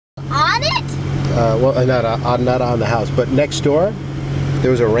well, not on the house, but next door. There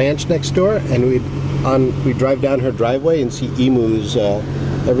was a ranch next door, and we'd drive down her driveway and see emus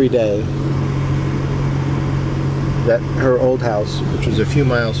every day. That her old house, which was a few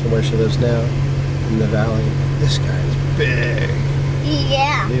miles from where she lives now, in the valley. This guy is big.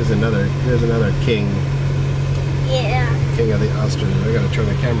 Yeah. There's another king. Yeah. King of the ostrich. I gotta turn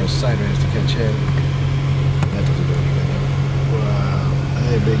the camera sideways to catch him. That doesn't do anything. Wow.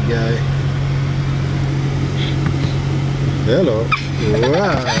 Hey, big guy. Hello.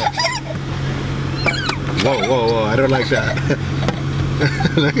 Wow. Whoa, whoa, whoa. I don't like that.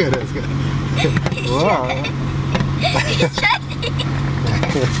 Look at this guy. Wow.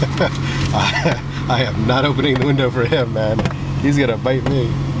 I am not opening the window for him, man. He's gonna bite me.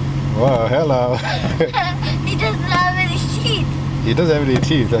 Whoa, hello. He doesn't have any teeth. He doesn't have any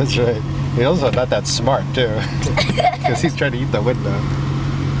teeth, that's right. He's also not that smart, too. Because he's trying to eat the window.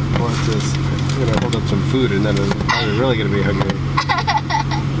 Watch this. I'm gonna hold up some food and then I'm really gonna be hungry.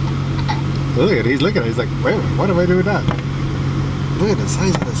 Look at it, he's looking at it. He's like, wait a minute, what am I doing now? Look at the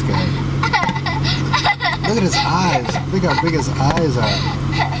size of this guy. Look at his eyes. Look how big his eyes are.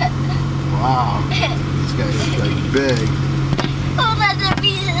 Wow. This guy is like big. Hold on to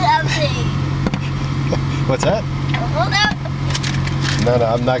me something. What's that? Hold on. No,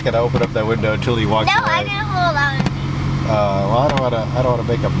 I'm not gonna open up that window until he walks away. No, I'm gonna hold on to me. Well, I don't wanna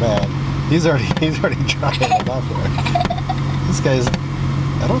make him mad. He's already trying it out there. This guy's,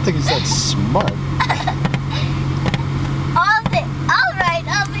 I don't think he's that smart. Alright,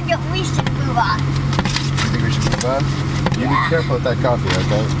 I think we should move on. You think we should move on? You be careful with that coffee,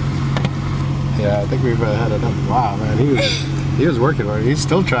 okay? Yeah, I think we've had enough. Wow, man, he was working on it. He's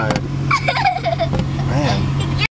still trying.